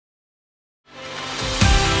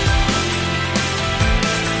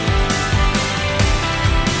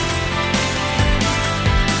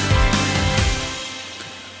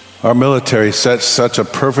Our military sets such a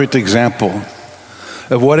perfect example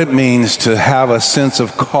of what it means to have a sense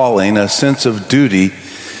of calling, a sense of duty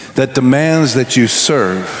that demands that you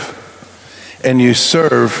serve, and you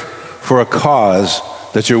serve for a cause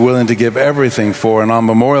that you're willing to give everything for. And on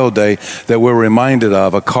Memorial Day, that we're reminded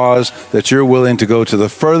of a cause that you're willing to go to the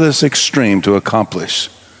furthest extreme to accomplish.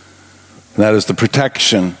 And that is the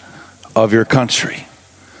protection of your country.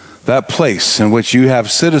 That place in which you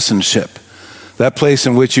have citizenship, that place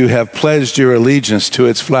in which you have pledged your allegiance to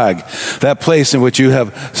its flag, that place in which you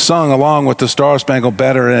have sung along with the Star-Spangled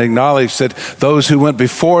Banner and acknowledged that those who went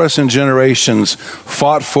before us in generations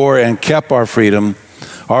fought for and kept our freedom,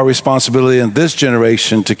 our responsibility in this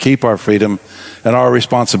generation to keep our freedom, and our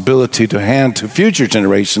responsibility to hand to future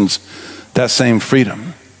generations that same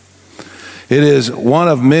freedom. It is one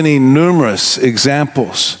of many numerous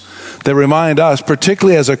examples that remind us,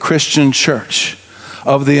 particularly as a Christian church,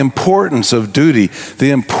 of the importance of duty, the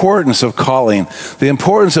importance of calling, the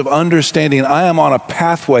importance of understanding I am on a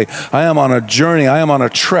pathway, I am on a journey, I am on a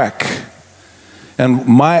trek, and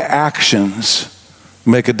my actions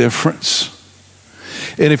make a difference.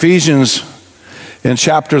 In Ephesians, in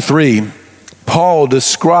chapter 3, Paul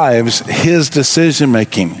describes his decision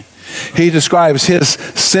making. He describes his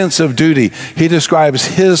sense of duty. He describes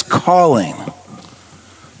his calling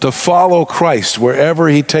to follow Christ wherever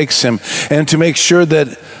he takes him, and to make sure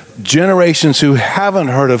that generations who haven't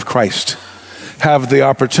heard of Christ have the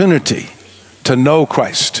opportunity to know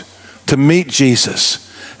Christ, to meet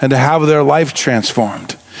Jesus, and to have their life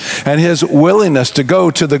transformed. And his willingness to go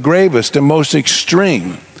to the gravest and most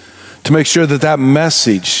extreme to make sure that that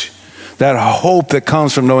message, that hope that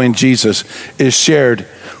comes from knowing Jesus, is shared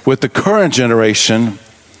with the current generation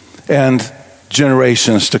and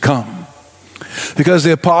generations to come. Because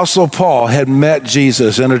the Apostle Paul had met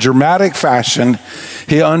Jesus in a dramatic fashion.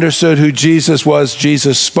 He understood who Jesus was.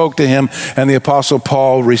 Jesus spoke to him, and the Apostle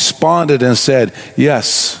Paul responded and said,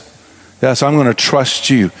 yes, I'm going to trust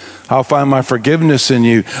you. I'll find my forgiveness in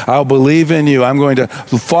you. I'll believe in you. I'm going to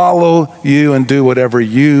follow you and do whatever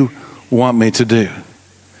you want me to do.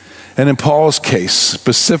 And in Paul's case,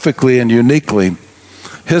 specifically and uniquely,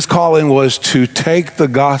 his calling was to take the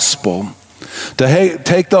gospel, to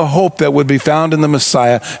take the hope that would be found in the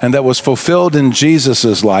Messiah and that was fulfilled in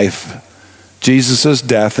Jesus' life, Jesus'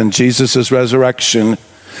 death and Jesus' resurrection,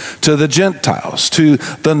 to the Gentiles, to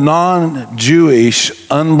the non-Jewish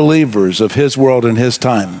unbelievers of his world and his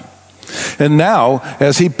time. And now,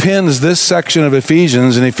 as he pins this section of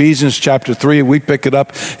Ephesians, in Ephesians chapter 3, we pick it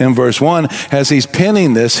up in verse 1, as he's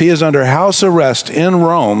pinning this, he is under house arrest in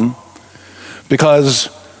Rome because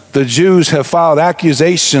the Jews have filed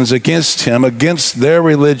accusations against him, against their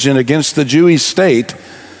religion, against the Jewish state.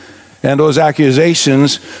 And those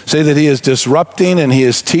accusations say that he is disrupting and he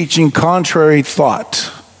is teaching contrary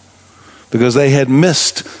thought because they had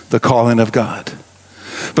missed the calling of God.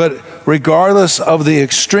 But regardless of the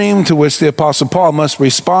extreme to which the Apostle Paul must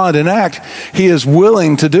respond and act, he is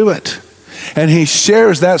willing to do it. And he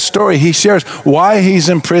shares that story. He shares why he's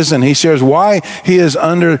in prison. He shares why he is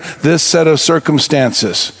under this set of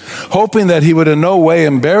circumstances, hoping that he would in no way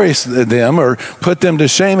embarrass them or put them to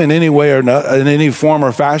shame in any way or not, in any form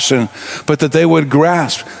or fashion, but that they would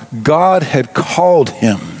grasp God had called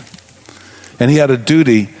him and he had a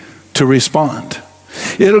duty to respond.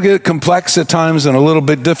 It'll get complex at times and a little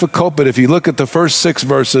bit difficult, but if you look at the first 6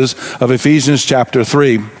 verses of Ephesians chapter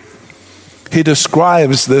 3, he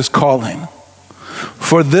describes this calling.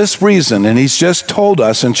 For this reason, and he's just told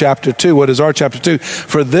us in chapter 2, what is our chapter 2?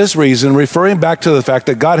 For this reason, referring back to the fact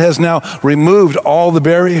that God has now removed all the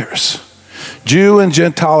barriers. Jew and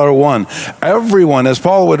Gentile are one. Everyone, as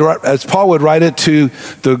Paul would write it to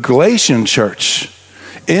the Galatian church,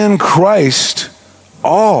 in Christ,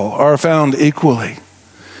 all are found equally.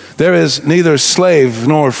 There is neither slave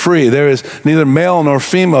nor free. There is neither male nor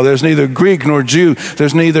female. There's neither Greek nor Jew.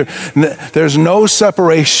 There's no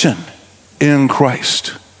separation in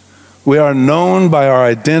Christ. We are known by our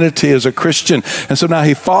identity as a Christian. And so now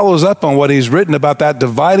he follows up on what he's written about that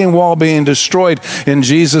dividing wall being destroyed in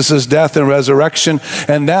Jesus' death and resurrection.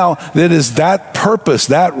 And now it is that purpose,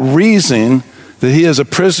 that reason that he is a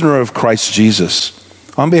prisoner of Christ Jesus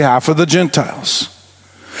on behalf of the Gentiles.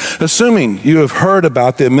 Assuming you have heard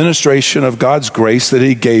about the administration of God's grace that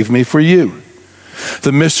he gave me for you.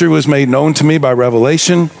 The mystery was made known to me by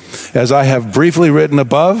revelation, as I have briefly written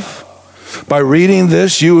above. By reading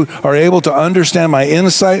this, you are able to understand my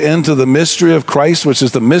insight into the mystery of Christ, which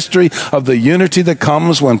is the mystery of the unity that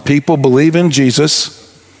comes when people believe in Jesus.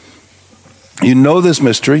 You know this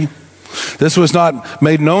mystery. This was not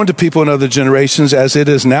made known to people in other generations, as it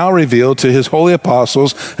is now revealed to his holy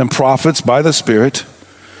apostles and prophets by the Spirit.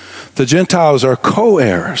 The Gentiles are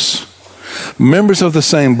co-heirs, members of the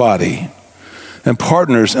same body, and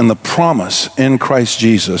partners in the promise in Christ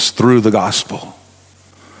Jesus through the gospel.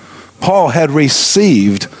 Paul had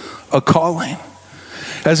received a calling,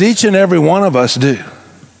 as each and every one of us do.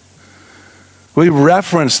 We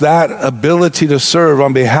reference that ability to serve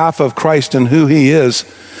on behalf of Christ and who he is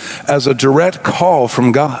as a direct call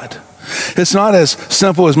from God. It's not as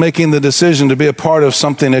simple as making the decision to be a part of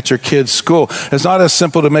something at your kid's school. It's not as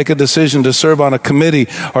simple to make a decision to serve on a committee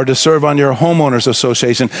or to serve on your homeowners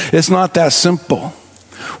association. It's not that simple.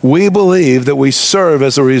 We believe that we serve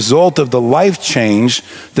as a result of the life change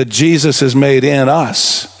that Jesus has made in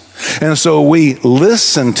us. And so we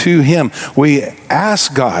listen to him. We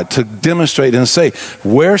ask God to demonstrate and say,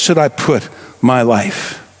 where should I put my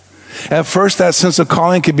life? At first, that sense of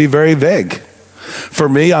calling can be very vague. For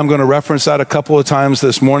me, I'm going to reference that a couple of times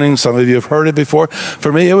this morning. Some of you have heard it before.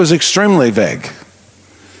 For me, it was extremely vague.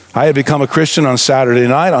 I had become a Christian on Saturday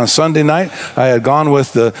night. On Sunday night, I had gone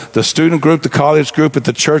with the student group, the college group at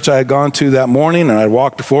the church I had gone to that morning, and I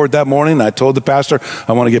walked forward that morning, and I told the pastor,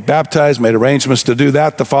 I want to get baptized, made arrangements to do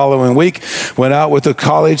that the following week, went out with the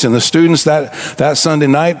college and the students that Sunday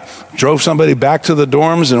night, drove somebody back to the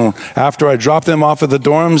dorms, and after I dropped them off at the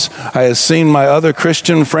dorms, I had seen my other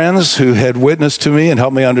Christian friends who had witnessed to me and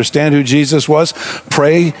helped me understand who Jesus was,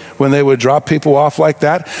 pray when they would drop people off like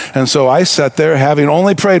that. And so I sat there having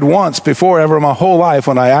only prayed once before ever in my whole life,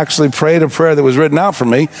 when I actually prayed a prayer that was written out for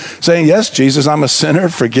me, saying, yes, Jesus, I'm a sinner,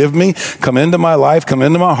 forgive me, come into my life, come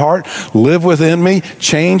into my heart, live within me,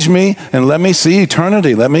 change me, and let me see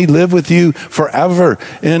eternity. Let me live with you forever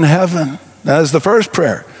in heaven. That is the first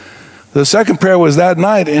prayer. The second prayer was that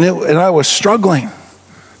night, and I was struggling.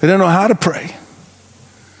 I didn't know how to pray.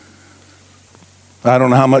 I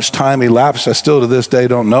don't know how much time elapsed. I still to this day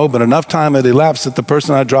don't know, but enough time had elapsed that the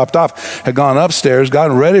person I dropped off had gone upstairs,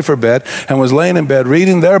 gotten ready for bed, and was laying in bed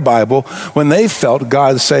reading their Bible when they felt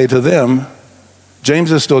God say to them,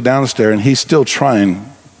 James is still downstairs and he's still trying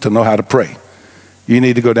to know how to pray. You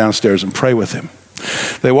need to go downstairs and pray with him.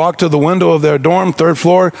 They walked to the window of their dorm, third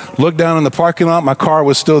floor, looked down in the parking lot. My car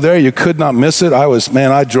was still there. You could not miss it.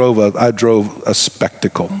 I drove a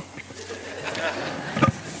spectacle.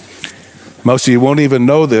 Most of you won't even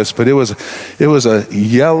know this, but it was a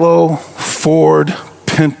yellow Ford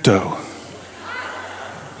Pinto,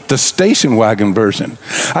 the station wagon version.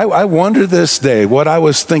 I wonder this day what I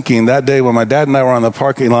was thinking that day when my dad and I were on the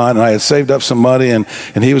parking lot, and I had saved up some money, and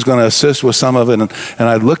he was going to assist with some of it, and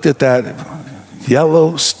I looked at that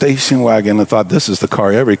yellow station wagon and thought, this is the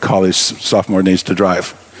car every college sophomore needs to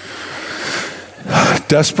drive.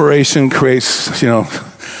 Desperation creates,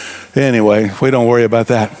 anyway, we don't worry about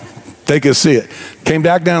that. They could see it. Came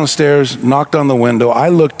back downstairs, knocked on the window. I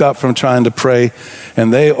looked up from trying to pray,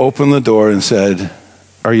 and they opened the door and said,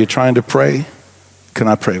 are you trying to pray? Can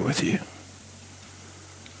I pray with you?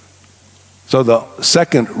 So the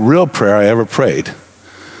second real prayer I ever prayed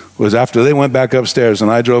was after they went back upstairs,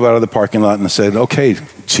 and I drove out of the parking lot and said, okay,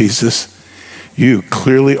 Jesus, you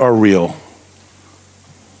clearly are real.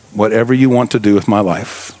 Whatever you want to do with my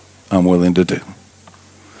life, I'm willing to do.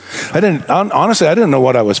 Honestly, I didn't know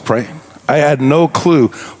what I was praying. I had no clue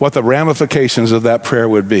what the ramifications of that prayer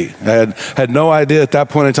would be. I had no idea at that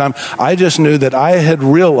point in time. I just knew that I had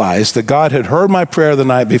realized that God had heard my prayer the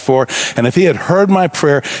night before, and if he had heard my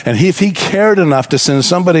prayer, and if he cared enough to send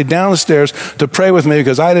somebody downstairs to pray with me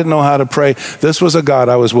because I didn't know how to pray, this was a God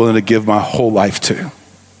I was willing to give my whole life to. And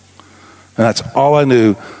that's all I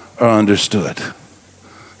knew or understood.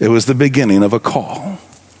 It was the beginning of a call.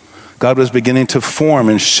 God was beginning to form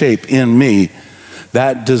and shape in me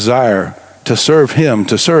that desire to serve him,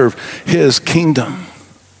 to serve his kingdom.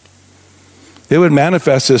 It would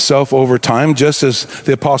manifest itself over time, just as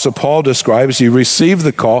the Apostle Paul describes. You receive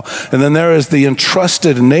the call, and then there is the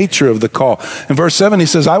entrusted nature of the call. In verse 7, he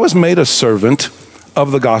says, I was made a servant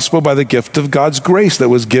of the gospel by the gift of God's grace that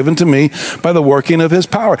was given to me by the working of his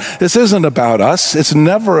power. This isn't about us. It's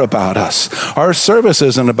never about us. Our service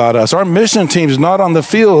isn't about us. Our mission team's not on the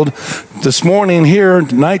field this morning here,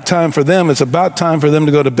 nighttime for them. It's about time for them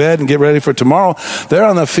to go to bed and get ready for tomorrow. They're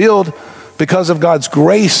on the field because of God's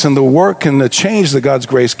grace and the work and the change that God's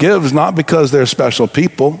grace gives, not because they're special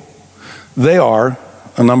people. They are.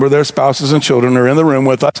 A number of their spouses and children are in the room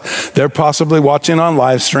with us. They're possibly watching on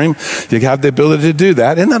live stream. You have the ability to do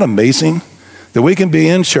that. Isn't that amazing? That we can be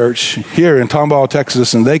in church here in Tomball,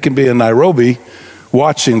 Texas, and they can be in Nairobi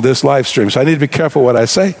watching this live stream. So I need to be careful what I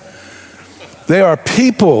say. They are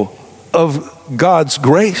people of God's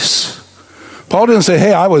grace. Paul didn't say,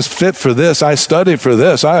 hey, I was fit for this. I studied for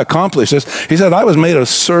this. I accomplished this. He said, I was made a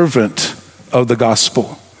servant of the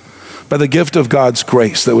gospel by the gift of God's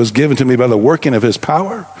grace that was given to me by the working of his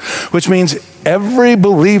power, which means every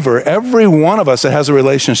believer, every one of us that has a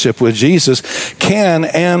relationship with Jesus can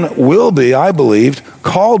and will be, I believe,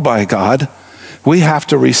 called by God. We have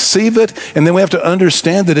to receive it, and then we have to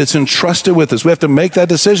understand that it's entrusted with us. We have to make that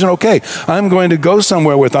decision. Okay, I'm going to go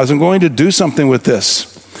somewhere with us. I'm going to do something with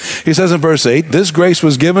this. He says in verse 8, this grace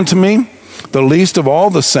was given to me, the least of all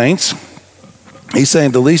the saints. He's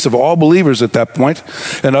saying the least of all believers at that point.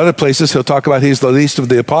 In other places, he'll talk about he's the least of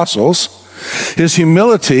the apostles. His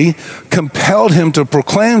humility compelled him to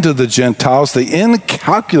proclaim to the Gentiles the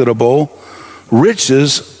incalculable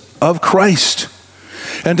riches of Christ,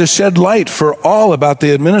 and to shed light for all about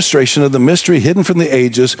the administration of the mystery hidden from the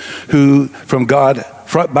ages,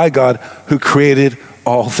 by God, who created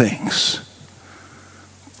all things.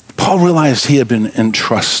 Paul realized he had been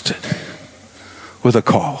entrusted with a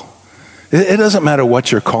call. It doesn't matter what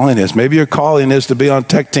your calling is. Maybe your calling is to be on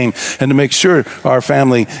tech team and to make sure our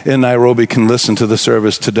family in Nairobi can listen to the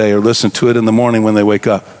service today or listen to it in the morning when they wake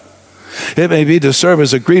up. It may be to serve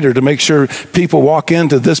as a greeter, to make sure people walk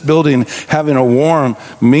into this building having a warm,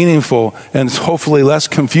 meaningful, and hopefully less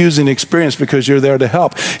confusing experience because you're there to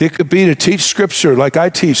help. It could be to teach Scripture like I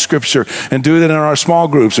teach Scripture and do it in our small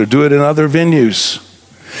groups or do it in other venues.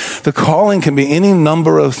 The calling can be any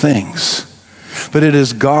number of things. But it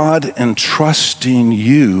is God entrusting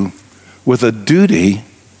you with a duty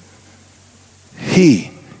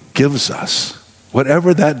he gives us,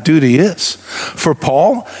 whatever that duty is. For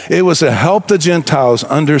Paul, it was to help the Gentiles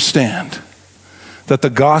understand that the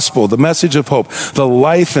gospel, the message of hope, the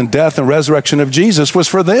life and death and resurrection of Jesus was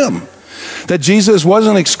for them. That Jesus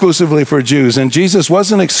wasn't exclusively for Jews, and Jesus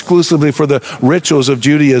wasn't exclusively for the rituals of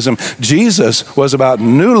Judaism. Jesus was about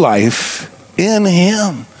new life in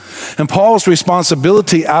him. And Paul's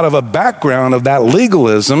responsibility out of a background of that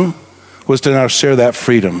legalism was to now share that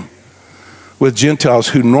freedom with Gentiles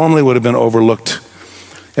who normally would have been overlooked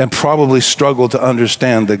and probably struggled to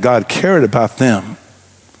understand that God cared about them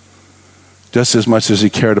just as much as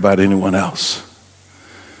he cared about anyone else.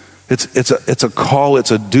 It's a call,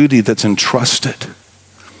 it's a duty that's entrusted.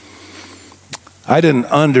 I didn't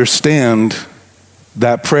understand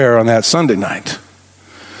that prayer on that Sunday night.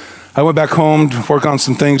 I went back home to work on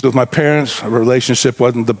some things with my parents. Our relationship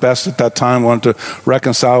wasn't the best at that time. I wanted to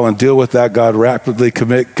reconcile and deal with that. God rapidly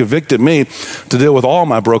convicted me to deal with all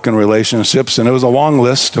my broken relationships, and it was a long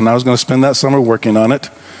list, and I was going to spend that summer working on it.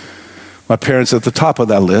 My parents at the top of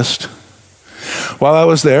that list. While I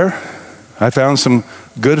was there, I found some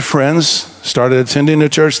good friends, started attending a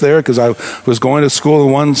church there because I was going to school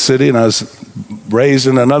in one city and I was raised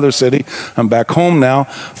in another city. I'm back home now,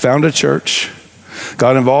 found a church.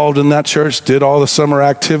 Got involved in that church, did all the summer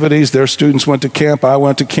activities. Their students went to camp, I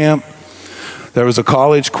went to camp. There was a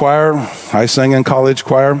college choir. I sang in college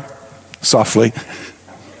choir, softly.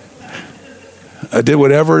 I did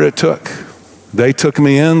whatever it took. They took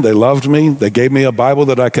me in, they loved me, they gave me a Bible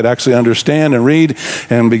that I could actually understand and read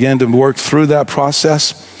and began to work through that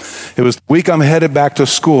process. It was the week I'm headed back to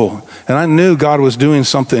school, and I knew God was doing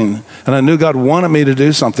something, and I knew God wanted me to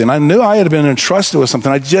do something. I knew I had been entrusted with something.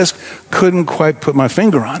 I just couldn't quite put my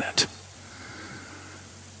finger on it.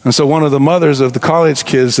 And so one of the mothers of the college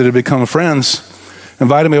kids that had become friends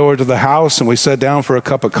invited me over to the house, and we sat down for a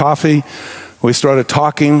cup of coffee. We started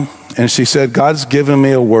talking, and she said, God's given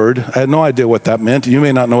me a word. I had no idea what that meant. You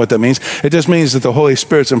may not know what that means. It just means that the Holy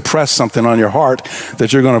Spirit's impressed something on your heart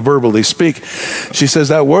that you're going to verbally speak. She says,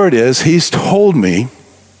 that word is, he's told me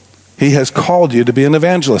he has called you to be an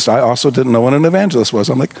evangelist. I also didn't know what an evangelist was.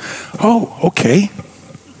 I'm like, oh, okay.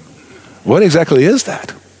 What exactly is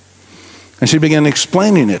that? And she began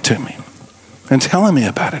explaining it to me and telling me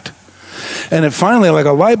about it. And it finally, like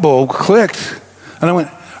a light bulb clicked, and I went,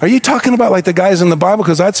 are you talking about like the guys in the Bible?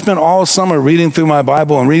 Because I'd spent all summer reading through my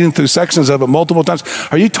Bible and reading through sections of it multiple times.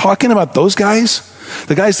 Are you talking about those guys?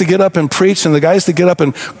 The guys that get up and preach and the guys that get up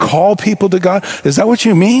and call people to God? Is that what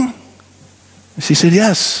you mean? She said,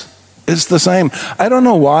 yes, it's the same. I don't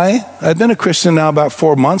know why. I've been a Christian now about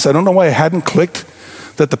 4 months. I don't know why it hadn't clicked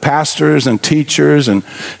that the pastors and teachers and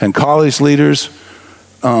college leaders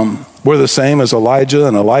were the same as Elijah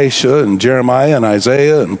and Elisha and Jeremiah and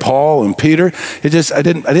Isaiah and Paul and Peter. I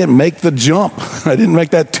didn't make the jump. I didn't make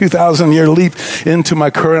that 2,000-year leap into my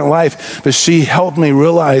current life. But she helped me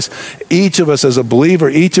realize each of us as a believer,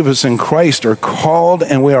 each of us in Christ are called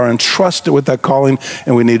and we are entrusted with that calling,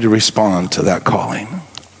 and we need to respond to that calling.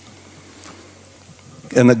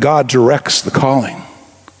 And that God directs the calling.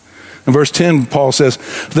 In verse 10, Paul says,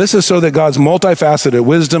 this is so that God's multifaceted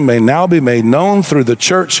wisdom may now be made known through the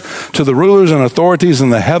church to the rulers and authorities in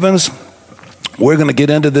the heavens. We're going to get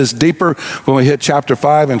into this deeper when we hit chapter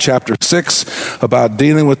 5 and chapter 6 about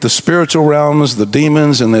dealing with the spiritual realms, the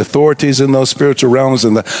demons and the authorities in those spiritual realms,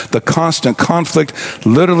 and the constant conflict,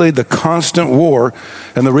 literally the constant war.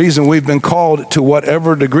 And the reason we've been called to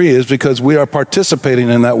whatever degree is because we are participating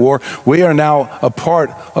in that war. We are now a part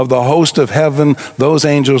of the host of heaven, those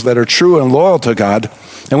angels that are true and loyal to God.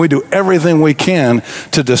 And we do everything we can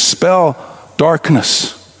to dispel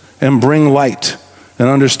darkness and bring light and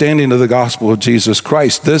understanding of the gospel of Jesus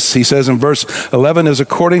Christ. This, he says in verse 11, is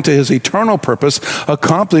according to his eternal purpose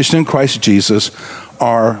accomplished in Christ Jesus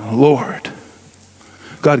our Lord.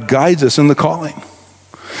 God guides us in the calling.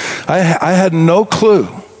 I had no clue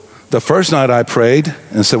the first night I prayed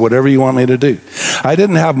and said, whatever you want me to do. I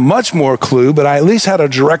didn't have much more clue, but I at least had a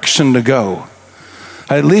direction to go.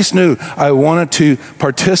 I at least knew I wanted to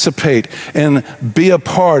participate and be a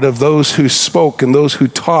part of those who spoke and those who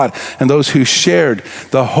taught and those who shared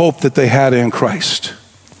the hope that they had in Christ.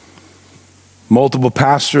 Multiple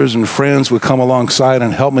pastors and friends would come alongside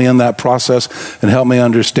and help me in that process and help me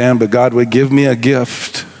understand, but God would give me a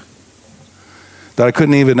gift that I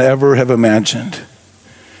couldn't even ever have imagined.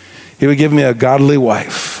 He would give me a godly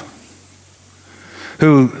wife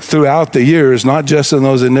who throughout the years, not just in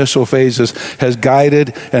those initial phases, has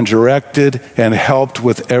guided and directed and helped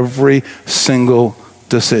with every single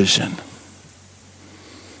decision.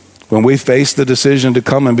 When we faced the decision to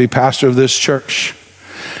come and be pastor of this church,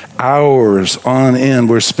 hours on end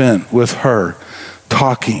were spent with her,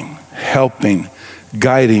 talking, helping,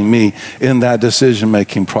 guiding me in that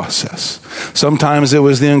decision-making process. Sometimes it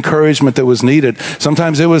was the encouragement that was needed.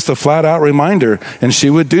 Sometimes it was the flat-out reminder, and she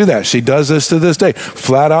would do that. She does this to this day.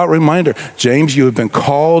 Flat-out reminder. James, you have been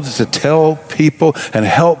called to tell people and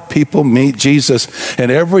help people meet Jesus. And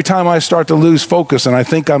every time I start to lose focus and I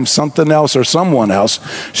think I'm something else or someone else,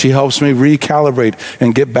 she helps me recalibrate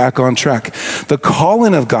and get back on track. The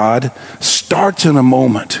calling of God starts in a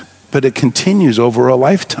moment, but it continues over a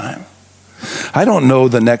lifetime. I don't know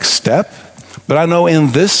the next step, but I know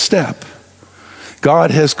in this step, God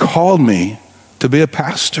has called me to be a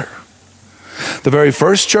pastor. The very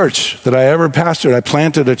first church that I ever pastored, I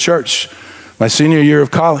planted a church my senior year of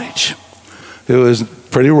college. It was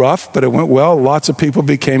pretty rough, but it went well. Lots of people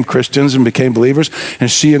became Christians and became believers, and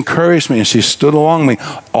she encouraged me and she stood along me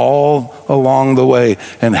all along the way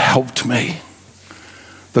and helped me.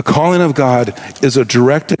 The calling of God is a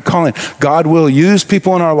directed calling. God will use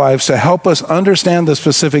people in our lives to help us understand the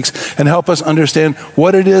specifics and help us understand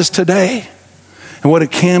what it is today and what it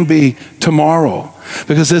can be tomorrow,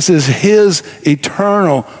 because this is his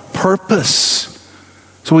eternal purpose.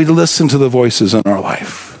 So we listen to the voices in our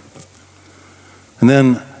life. And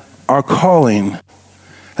then our calling,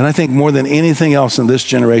 and I think more than anything else in this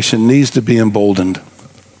generation, needs to be emboldened.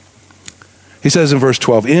 He says in verse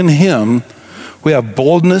 12, in him we have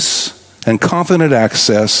boldness and confident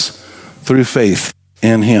access through faith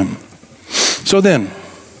in him. So then,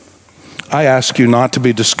 I ask you not to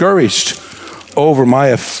be discouraged over my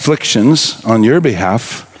afflictions on your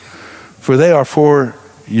behalf, for they are for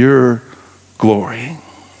your glory.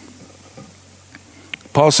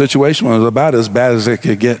 Paul's situation was about as bad as it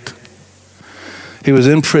could get. He was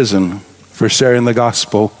in prison for sharing the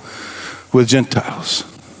gospel with Gentiles.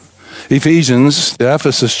 Ephesians, the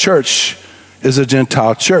Ephesus church, is a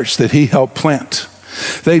Gentile church that he helped plant.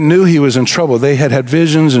 They knew he was in trouble. They had had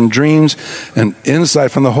visions and dreams and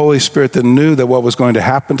insight from the Holy Spirit that knew that what was going to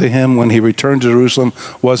happen to him when he returned to Jerusalem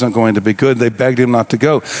wasn't going to be good. They begged him not to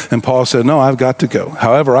go. And Paul said, no, I've got to go.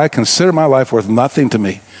 However, I consider my life worth nothing to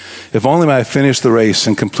me, if only I finish the race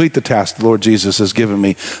and complete the task the Lord Jesus has given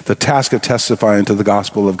me, the task of testifying to the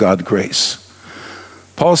gospel of God's grace.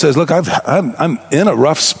 Paul says, look, I'm in a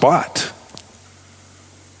rough spot.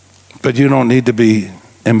 But you don't need to be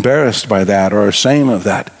embarrassed by that or ashamed of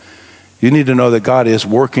that. You need to know that God is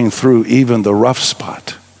working through even the rough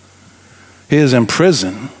spot. He is in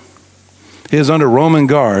prison. He is under Roman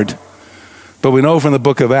guard. But we know from the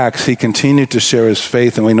book of Acts, he continued to share his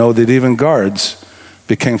faith, and we know that even guards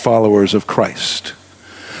became followers of Christ.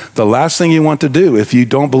 The last thing you want to do if you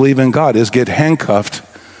don't believe in God is get handcuffed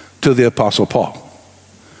to the Apostle Paul.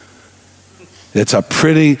 It's a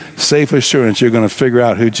pretty safe assurance you're going to figure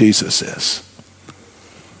out who Jesus is.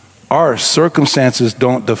 Our circumstances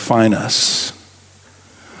don't define us.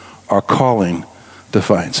 Our calling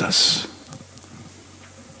defines us.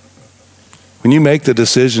 When you make the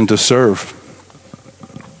decision to serve,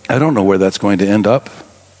 I don't know where that's going to end up.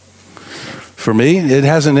 For me, it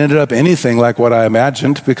hasn't ended up anything like what I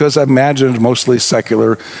imagined, because I imagined mostly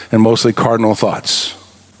secular and mostly cardinal thoughts.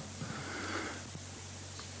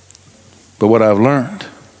 But what I've learned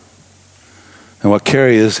And what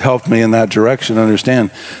Carrie has helped me in that direction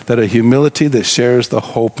understand that a humility that shares the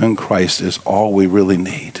hope in Christ is all we really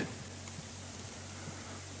need.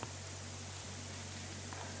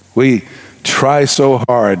 We try so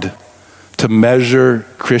hard to measure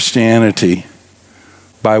Christianity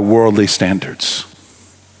by worldly standards,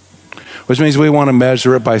 which means we want to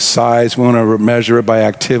measure it by size, we want to measure it by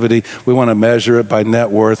activity, we want to measure it by net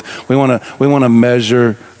worth, we want to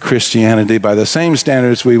measure Christianity by the same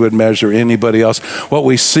standards we would measure anybody else. What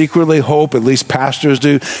we secretly hope, at least pastors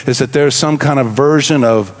do, is that there's some kind of version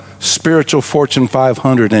of spiritual Fortune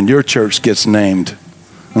 500 and your church gets named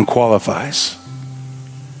and qualifies.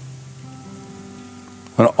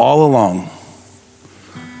 When all along,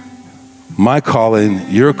 my calling,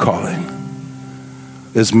 your calling,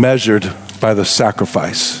 is measured by the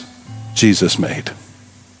sacrifice Jesus made.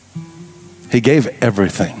 He gave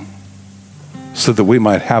everything so that we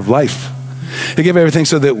might have life. He gave everything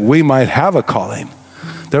so that we might have a calling.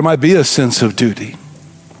 There might be a sense of duty.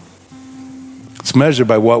 It's measured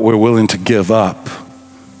by what we're willing to give up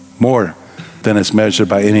more than it's measured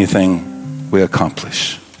by anything we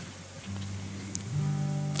accomplish.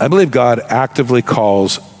 I believe God actively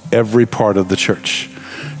calls every part of the church,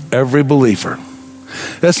 every believer.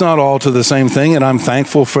 That's not all to the same thing, and I'm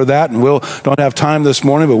thankful for that, and we'll don't have time this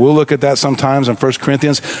morning, but we'll look at that sometimes in 1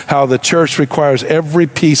 Corinthians, how the church requires every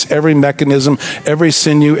piece, every mechanism, every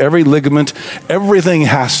sinew, every ligament, everything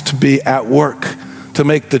has to be at work to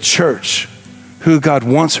make the church who God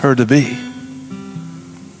wants her to be.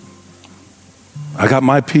 I got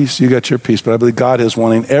my piece, you got your piece, but I believe God is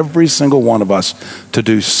wanting every single one of us to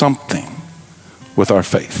do something with our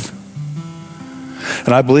faith.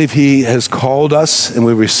 And I believe he has called us and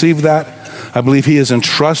we receive that. I believe he has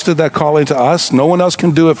entrusted that calling to us. No one else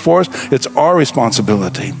can do it for us. It's our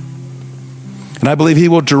responsibility. And I believe he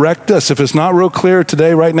will direct us. If it's not real clear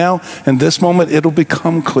today, right now, in this moment, it'll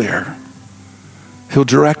become clear. He'll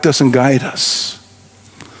direct us and guide us.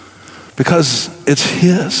 Because it's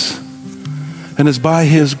his. And it's by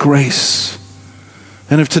his grace.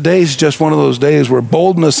 And if today's just one of those days where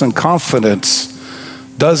boldness and confidence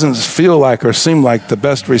doesn't feel like or seem like the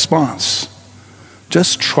best response,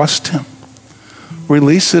 just trust him.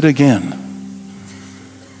 Release it again.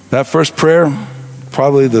 That first prayer,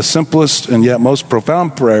 probably the simplest and yet most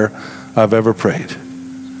profound prayer I've ever prayed.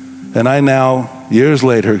 And I now, years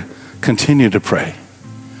later, continue to pray.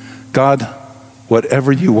 God,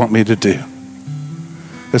 whatever you want me to do,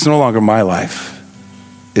 it's no longer my life,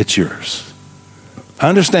 it's yours. I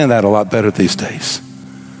understand that a lot better these days,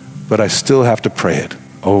 but I still have to pray it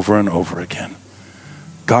over and over again.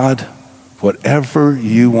 God, whatever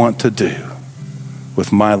you want to do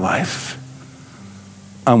with my life,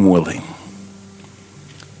 I'm willing.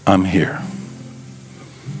 I'm here.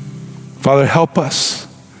 Father, help us.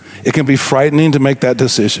 It can be frightening to make that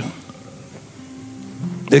decision.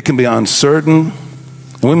 It can be uncertain.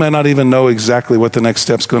 We may not even know exactly what the next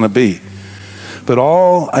step's going to be. But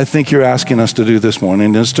all I think you're asking us to do this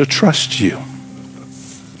morning is to trust you.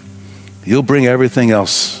 You'll bring everything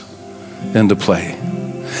else into play.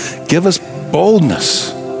 Give us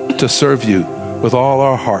boldness to serve you with all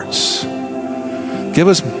our hearts. Give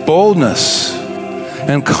us boldness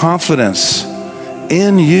and confidence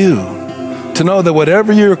in you to know that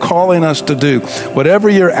whatever you're calling us to do, whatever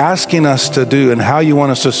you're asking us to do and how you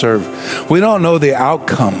want us to serve, we don't know the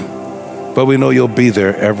outcome, but we know you'll be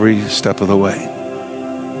there every step of the way.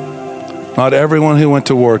 Not everyone who went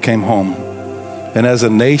to war came home. And as a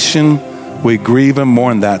nation, we grieve and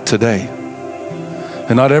mourn that today.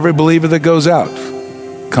 And not every believer that goes out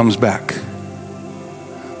comes back.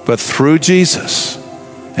 But through Jesus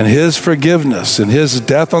and his forgiveness and his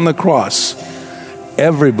death on the cross,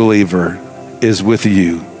 every believer is with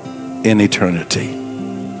you in eternity.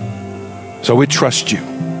 So we trust you.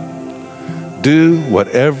 Do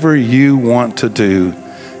whatever you want to do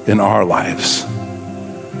in our lives.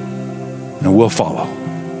 And we'll follow.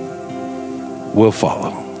 We'll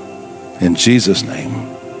follow. In Jesus' name.